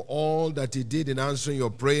him for all that he did in answering your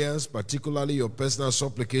prayers, particularly your personal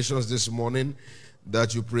supplications this morning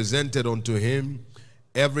that you presented unto him.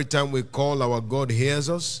 Every time we call, our God hears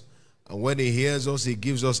us, and when he hears us, he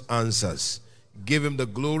gives us answers. Give him the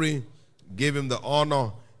glory, give him the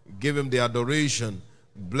honor, give him the adoration.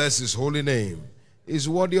 Bless his holy name. He's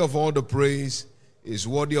worthy of all the praise, he's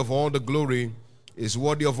worthy of all the glory, he's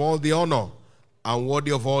worthy of all the honor, and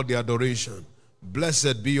worthy of all the adoration.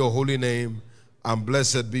 Blessed be your holy name, and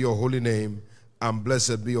blessed be your holy name, and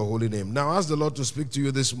blessed be your holy name. Now ask the Lord to speak to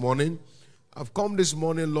you this morning. I've come this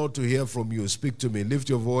morning, Lord, to hear from you. Speak to me. Lift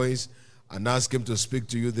your voice and ask him to speak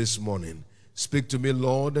to you this morning. Speak to me,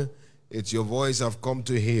 Lord. It's your voice I've come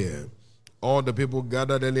to hear. All the people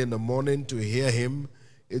gathered early in the morning to hear him.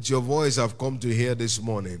 It's your voice I've come to hear this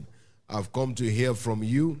morning. I've come to hear from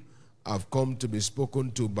you. I've come to be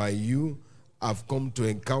spoken to by you. I've come to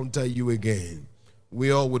encounter you again.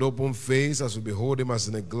 We all with open face, as we behold him as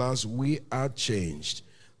in a glass, we are changed.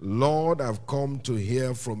 Lord, I've come to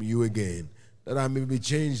hear from you again, that I may be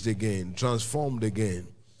changed again, transformed again.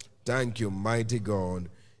 Thank you, mighty God.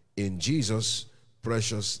 In Jesus'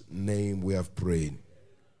 precious name we have prayed.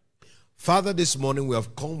 Father, this morning we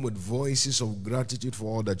have come with voices of gratitude for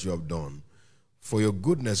all that you have done. For your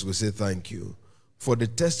goodness, we say thank you. For the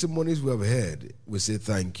testimonies we have heard, we say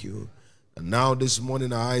thank you. And now this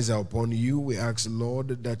morning our eyes are upon you. We ask,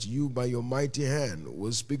 Lord, that you by your mighty hand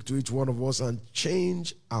will speak to each one of us and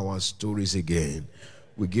change our stories again.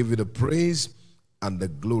 We give you the praise and the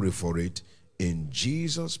glory for it. In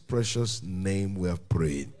Jesus' precious name we have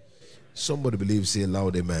prayed. Somebody believe, say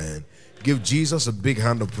loud amen. Give Jesus a big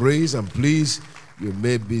hand of praise, and please, you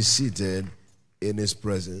may be seated in his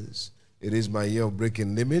presence. It is my year of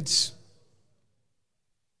breaking limits.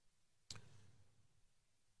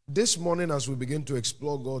 This morning, as we begin to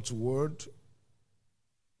explore God's word,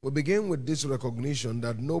 we begin with this recognition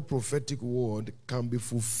that no prophetic word can be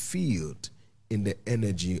fulfilled in the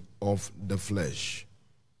energy of the flesh.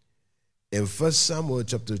 In 1 Samuel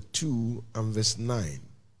chapter 2 and verse 9,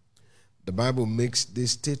 the Bible makes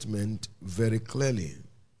this statement very clearly,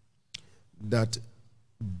 that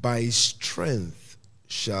by strength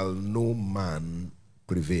shall no man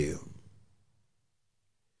prevail.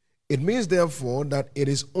 It means, therefore, that it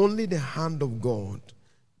is only the hand of God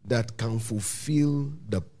that can fulfill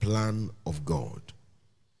the plan of God.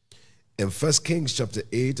 In 1 Kings chapter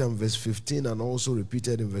 8 and verse 15, and also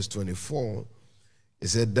repeated in verse 24, it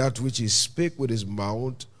said, that which he spake with his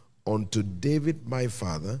mouth unto David my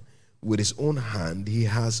father, with his own hand, he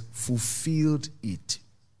has fulfilled it.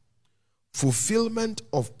 Fulfillment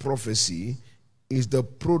of prophecy is the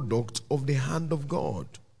product of the hand of God.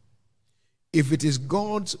 If it is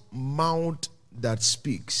God's mouth that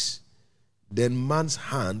speaks, then man's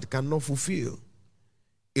hand cannot fulfill.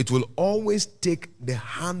 It will always take the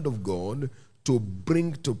hand of God to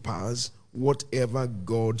bring to pass whatever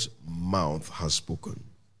God's mouth has spoken.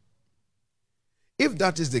 If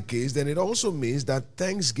that is the case, then it also means that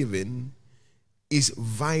thanksgiving is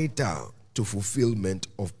vital to fulfillment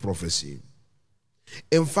of prophecy.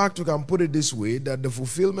 In fact, we can put it this way, that the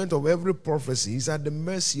fulfillment of every prophecy is at the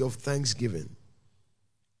mercy of thanksgiving.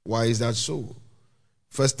 Why is that so?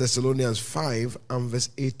 1 Thessalonians 5 and verse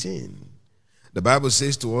 18. The Bible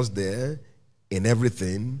says to us there, in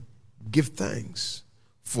everything, give thanks,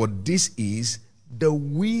 for this is the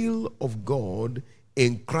will of God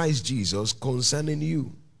in Christ Jesus concerning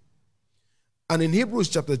you. And in Hebrews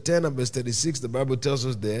chapter 10 and verse 36, the Bible tells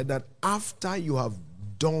us there that after you have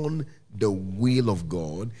done the will of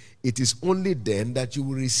God, it is only then that you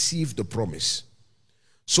will receive the promise.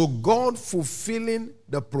 So God fulfilling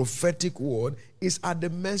the prophetic word is at the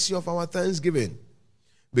mercy of our thanksgiving.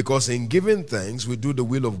 Because in giving thanks, we do the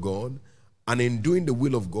will of God, and in doing the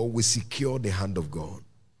will of God, we secure the hand of God.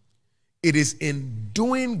 It is in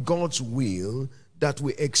doing God's will that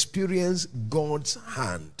we experience God's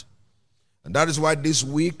hand. And that is why this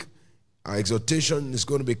week, our exhortation is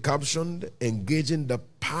going to be captioned, engaging the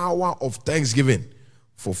power of thanksgiving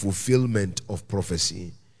for fulfillment of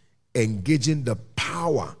prophecy. Engaging the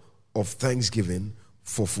power of thanksgiving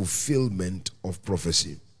for fulfillment of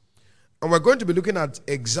prophecy. And we're going to be looking at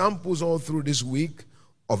examples all through this week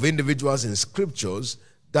of individuals in scriptures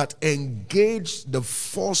that engaged the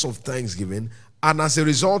force of thanksgiving, and as a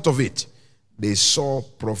result of it, they saw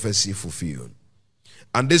prophecy fulfilled.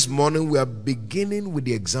 And this morning we are beginning with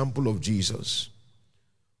the example of Jesus.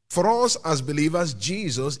 For us as believers,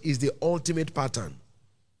 Jesus is the ultimate pattern.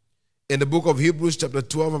 In the book of Hebrews chapter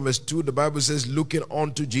 12 and verse 2, the Bible says, looking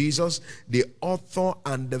unto Jesus, the author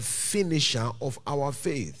and the finisher of our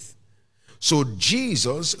faith. So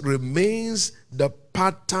Jesus remains the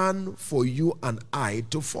pattern for you and I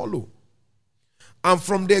to follow. And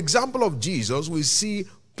from the example of Jesus, we see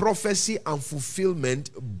prophecy and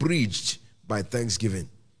fulfillment bridged by thanksgiving.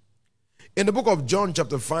 In the book of John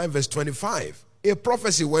chapter 5 verse 25, a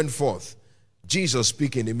prophecy went forth. Jesus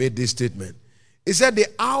speaking, he made this statement. He said, the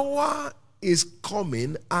hour is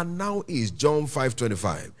coming and now is. John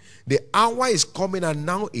 5:25. The hour is coming and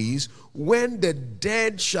now is when the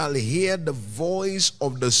dead shall hear the voice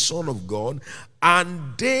of the Son of God,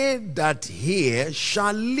 and they that hear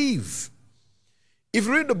shall live. If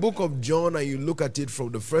you read the book of John and you look at it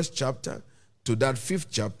from the first chapter to that 5th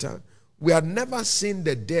chapter, we had never seen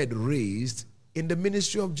the dead raised in the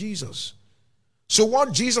ministry of Jesus. So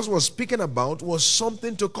what Jesus was speaking about was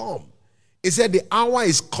something to come. He said the hour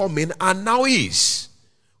is coming and now is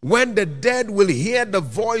when the dead will hear the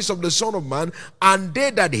voice of the Son of Man, and they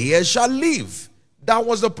that hear shall live. That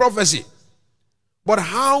was the prophecy. But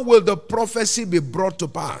how will the prophecy be brought to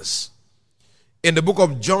pass? In the book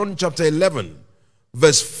of John chapter 11,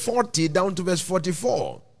 verse 40 down to verse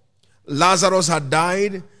 44, Lazarus had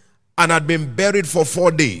died and had been buried for 4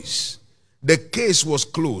 days. The case was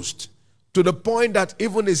closed, to the point that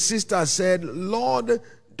even his sister said, Lord,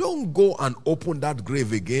 don't go and open that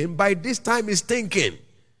grave again. By this time it's stinking.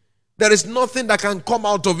 There is nothing that can come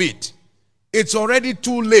out of it. It's already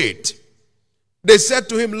too late. They said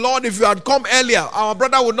to him, Lord, if you had come earlier, our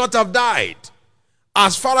brother would not have died.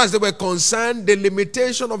 As far as they were concerned, the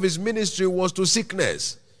limitation of his ministry was to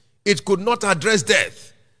sickness. It could not address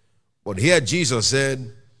death. But here Jesus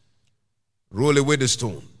said, roll away the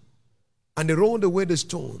stone. And they rolled away the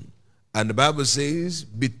stone. And the Bible says,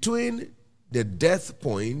 between the death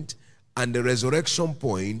point and the resurrection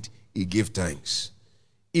point, he gave thanks.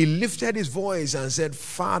 He lifted his voice and said,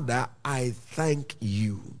 Father, I thank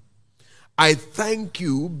you. I thank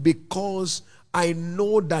you because I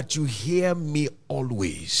know that you hear me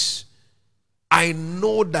always. I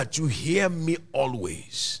know that you hear me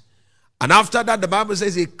always. And after that, the Bible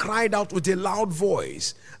says he cried out with a loud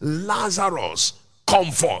voice, Lazarus,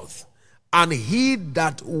 come forth. And he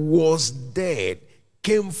that was dead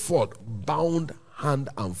came forth, bound hand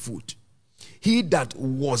and foot. He that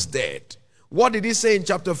was dead. What did he say in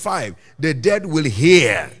chapter 5? The dead will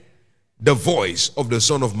hear the voice of the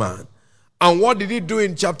Son of Man. And what did he do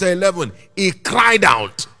in chapter 11? He cried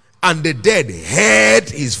out, and the dead heard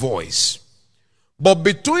his voice. But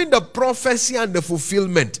between the prophecy and the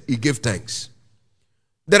fulfillment, he gave thanks.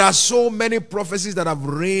 There are so many prophecies that have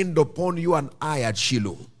rained upon you and I at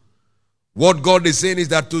Shiloh. What God is saying is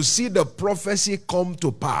that to see the prophecy come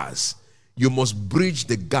to pass, you must bridge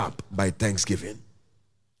the gap by thanksgiving.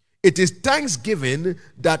 It is thanksgiving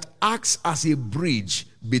that acts as a bridge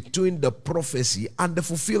between the prophecy and the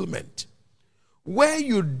fulfillment. Where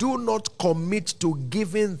you do not commit to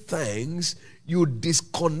giving thanks, you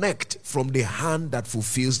disconnect from the hand that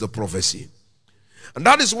fulfills the prophecy. And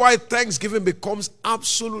that is why thanksgiving becomes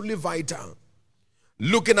absolutely vital.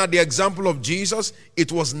 Looking at the example of Jesus,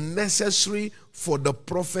 it was necessary for the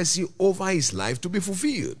prophecy over his life to be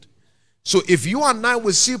fulfilled. So if you and I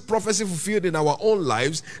will see prophecy fulfilled in our own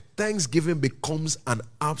lives, thanksgiving becomes an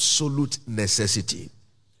absolute necessity.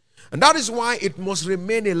 And that is why it must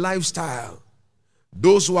remain a lifestyle.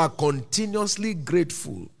 Those who are continuously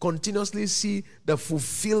grateful, continuously see the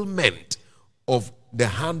fulfillment of the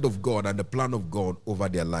hand of God and the plan of God over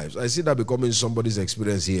their lives. I see that becoming somebody's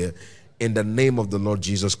experience here in the name of the Lord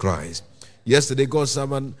Jesus Christ. Yesterday, God's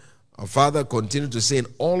servant, our Father, continued to say in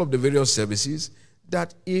all of the various services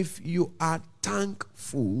that if you are tank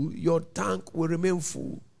full, your tank will remain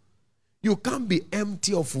full. You can't be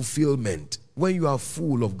empty of fulfillment when you are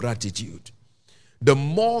full of gratitude. The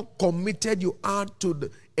more committed you are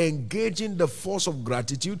to engaging the force of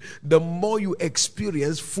gratitude, the more you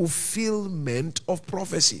experience fulfillment of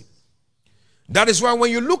prophecy. That is why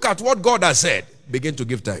when you look at what God has said, begin to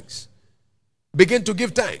give thanks. Begin to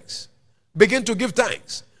give thanks. Begin to give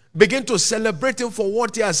thanks. Begin to celebrate him for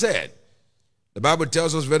what he has said. The Bible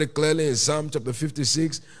tells us very clearly in Psalm chapter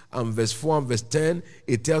 56 and verse 4 and verse 10,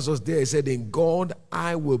 it tells us there, it said, in God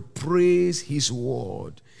I will praise his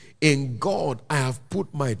word. In God I have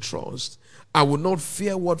put my trust. I will not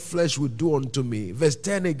fear what flesh will do unto me. Verse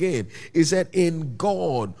 10 again, it said, in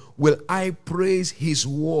God will I praise his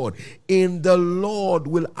word. In the Lord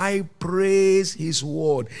will I praise his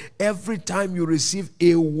word. Every time you receive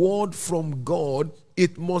a word from God,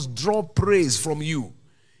 it must draw praise from you.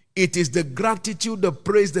 It is the gratitude, the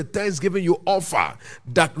praise, the thanksgiving you offer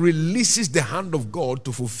that releases the hand of God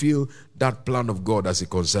to fulfill that plan of God as it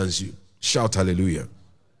concerns you. Shout hallelujah.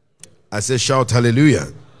 I say shout hallelujah.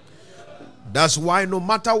 That's why no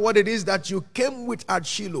matter what it is that you came with at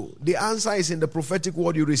Shiloh, the answer is in the prophetic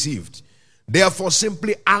word you received. Therefore,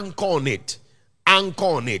 simply anchor on it. Anchor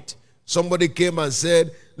on it. Somebody came and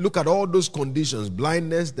said, look at all those conditions,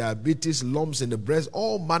 blindness, diabetes, lumps in the breast,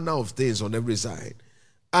 all manner of things on every side.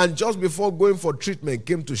 And just before going for treatment,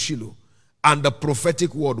 came to Shiloh, and the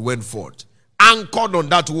prophetic word went forth. Anchored on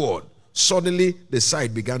that word, suddenly the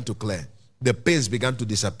sight began to clear. The pains began to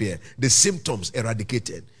disappear. The symptoms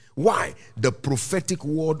eradicated. Why? The prophetic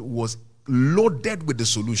word was loaded with the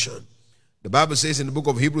solution. The Bible says in the book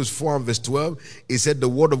of Hebrews 4 and verse 12, it said the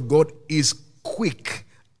word of God is quick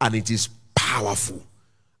and it is powerful.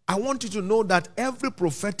 I want you to know that every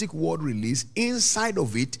prophetic word release, inside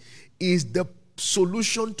of it is the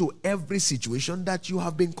solution to every situation that you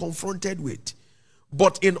have been confronted with.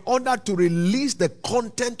 But in order to release the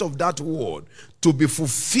content of that word to be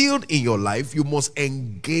fulfilled in your life, you must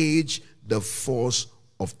engage the force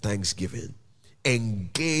of thanksgiving.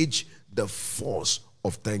 Engage the force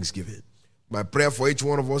of thanksgiving. My prayer for each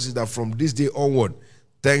one of us is that from this day onward,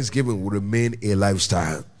 thanksgiving will remain a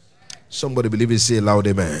lifestyle. Somebody believe it, say loud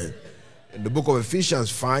amen. In the book of Ephesians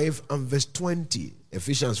 5 and verse 20,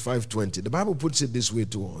 Ephesians 5:20, the Bible puts it this way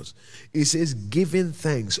to us. It says, giving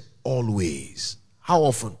thanks always. How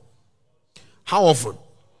often? How often?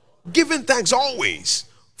 Giving thanks always.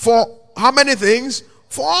 For how many things?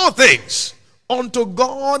 For all things. Unto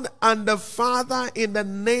God and the Father in the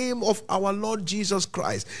name of our Lord Jesus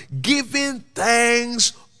Christ. Giving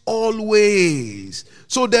thanks always.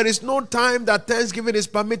 So there is no time that thanksgiving is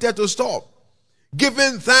permitted to stop.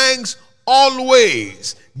 Giving thanks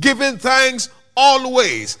always. Giving thanks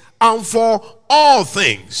always. And for all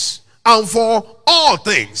things. And for all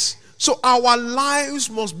things. So our lives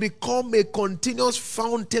must become a continuous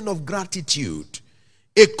fountain of gratitude.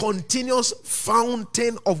 A continuous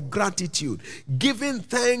fountain of gratitude. Giving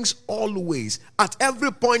thanks always. At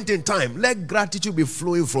every point in time, let gratitude be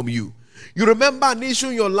flowing from you. You remember an issue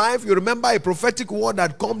in your life, you remember a prophetic word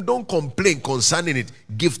that come, don't complain concerning it.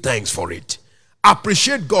 Give thanks for it.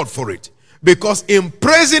 Appreciate God for it. Because in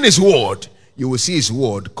praising His word, you will see His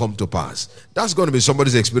word come to pass. That's going to be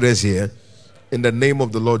somebody's experience here. In the name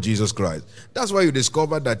of the Lord Jesus Christ. That's why you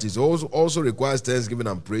discover that it also requires thanksgiving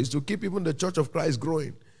and praise to keep even the church of Christ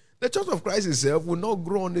growing. The church of Christ itself will not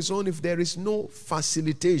grow on its own if there is no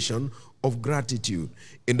facilitation of gratitude.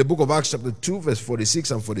 In the book of Acts chapter 2 verse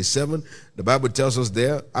 46 and 47, the Bible tells us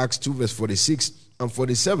there, Acts 2 verse 46 and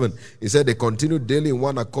 47, it said they continued daily in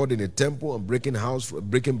one accord in the temple and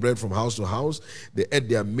breaking bread from house to house. They ate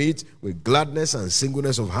their meat with gladness and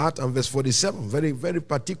singleness of heart. And verse 47, very, very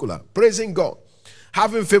particular, praising God,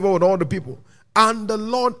 having favor with all the people. And the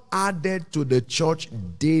Lord added to the church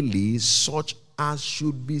daily such as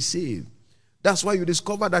should be saved. That's why you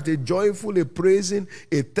discover that a joyful, a praising,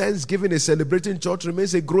 a thanksgiving, a celebrating church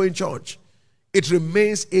remains a growing church. It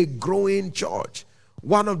remains a growing church.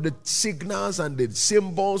 One of the signals and the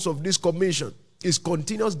symbols of this commission is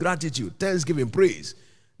continuous gratitude, thanksgiving, praise.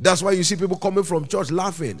 That's why you see people coming from church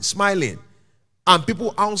laughing, smiling. And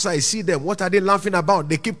people outside see them. What are they laughing about?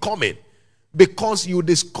 They keep coming. Because you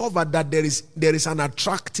discover that there is an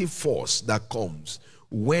attractive force that comes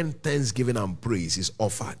when thanksgiving and praise is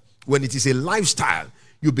offered. When it is a lifestyle,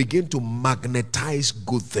 you begin to magnetize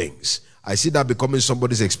good things. I see that becoming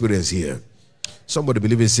somebody's experience here. Somebody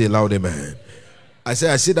believe it, say loud amen. I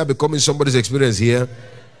see that becoming somebody's experience here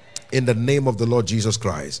in the name of the Lord Jesus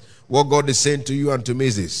Christ. What God is saying to you and to me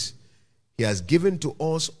is this. He has given to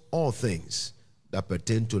us all things that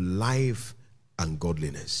pertain to life and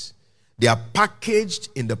godliness. They are packaged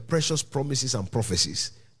in the precious promises and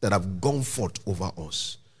prophecies that have gone forth over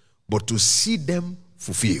us. But to see them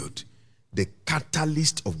fulfilled, the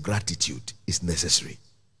catalyst of gratitude is necessary.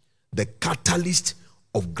 The catalyst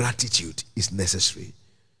of gratitude is necessary.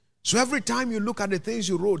 So every time you look at the things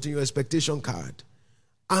you wrote in your expectation card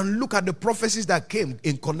and look at the prophecies that came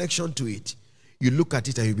in connection to it, you look at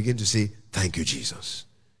it and you begin to say, thank you, Jesus.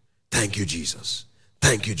 Thank you, Jesus.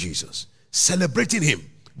 Thank you, Jesus. Celebrating Him,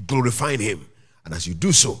 glorifying Him. And as you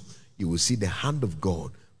do so, you will see the hand of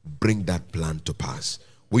God bring that plan to pass.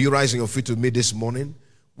 Will you rise on your feet with me this morning?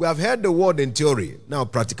 We have heard the word in theory. Now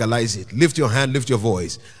practicalize it. Lift your hand, lift your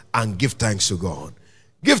voice, and give thanks to God.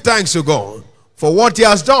 Give thanks to God for what He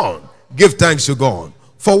has done. Give thanks to God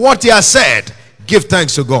for what He has said. Give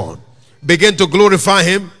thanks to God. Begin to glorify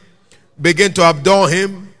Him. Begin to adore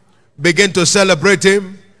Him. Begin to celebrate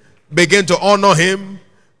Him. Begin to honor Him.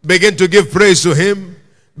 Begin to give praise to Him.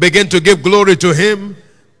 Begin to give glory to him.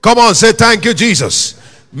 Come on, say thank you, Jesus.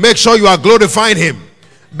 Make sure you are glorifying him.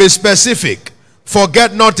 Be specific.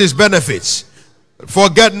 Forget not his benefits.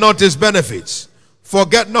 Forget not his benefits.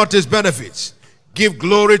 Forget not his benefits. Give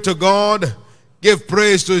glory to God. Give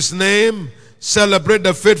praise to his name. Celebrate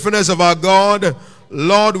the faithfulness of our God.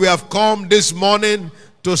 Lord, we have come this morning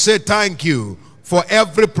to say thank you for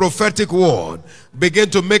every prophetic word. Begin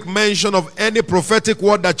to make mention of any prophetic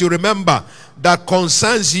word that you remember that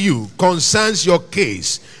concerns you, concerns your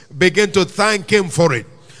case. Begin to thank him for it.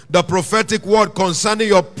 The prophetic word concerning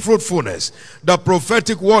your fruitfulness, the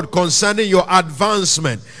prophetic word concerning your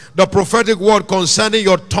advancement, the prophetic word concerning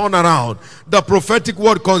your turnaround, the prophetic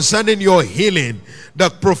word concerning your healing, the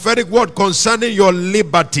prophetic word concerning your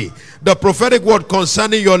liberty, the prophetic word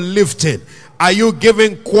concerning your lifting. Are you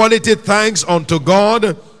giving quality thanks unto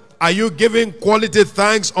God? Are you giving quality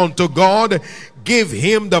thanks unto God? Give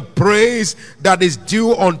him the praise that is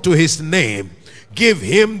due unto his name. Give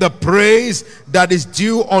him the praise that is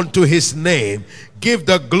due unto his name. Give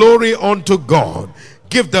the glory unto God.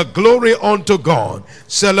 Give the glory unto God.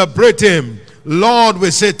 Celebrate him. Lord,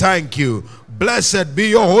 we say thank you. Blessed be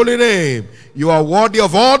your holy name. You are worthy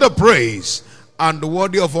of all the praise and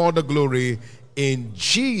worthy of all the glory. In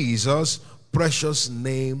Jesus' precious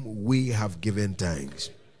name we have given thanks.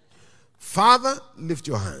 Father, lift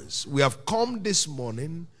your hands. We have come this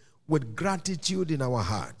morning with gratitude in our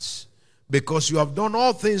hearts, because you have done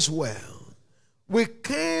all things well. We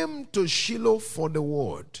came to Shiloh for the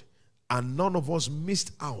word, and none of us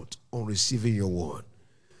missed out on receiving your word.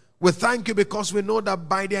 We thank you because we know that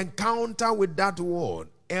by the encounter with that word,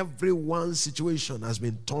 everyone's situation has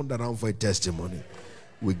been turned around for a testimony.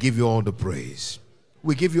 We give you all the praise.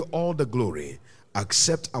 We give you all the glory.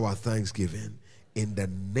 Accept our thanksgiving in the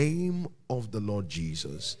name of the Lord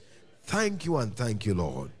Jesus. Thank you and thank you,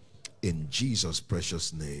 Lord, in Jesus'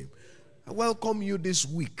 precious name. I welcome you this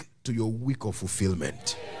week to your week of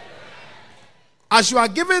fulfillment. As you are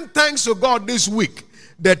giving thanks to God this week,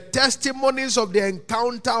 the testimonies of the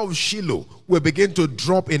encounter of Shiloh will begin to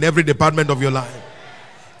drop in every department of your life.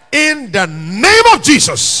 In the name of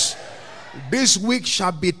Jesus, this week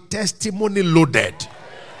shall be testimony loaded.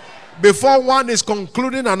 Before one is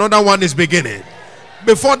concluding, another one is beginning.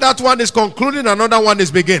 Before that one is concluding, another one is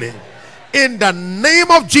beginning. In the name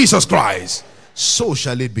of Jesus Christ, so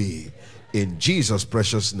shall it be. In Jesus'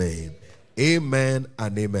 precious name, amen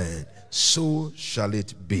and amen. So shall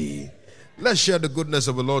it be. Let's share the goodness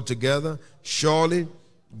of the Lord together. Surely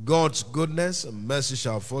God's goodness and mercy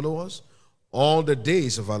shall follow us all the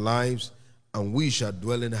days of our lives, and we shall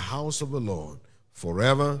dwell in the house of the Lord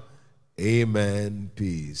forever. Amen.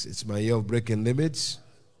 Peace. It's my year of breaking limits.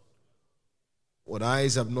 What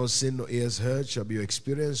eyes have not seen nor ears heard shall be your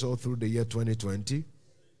experience all through the year 2020.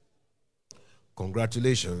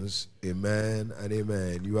 Congratulations. Amen and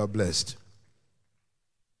amen. You are blessed.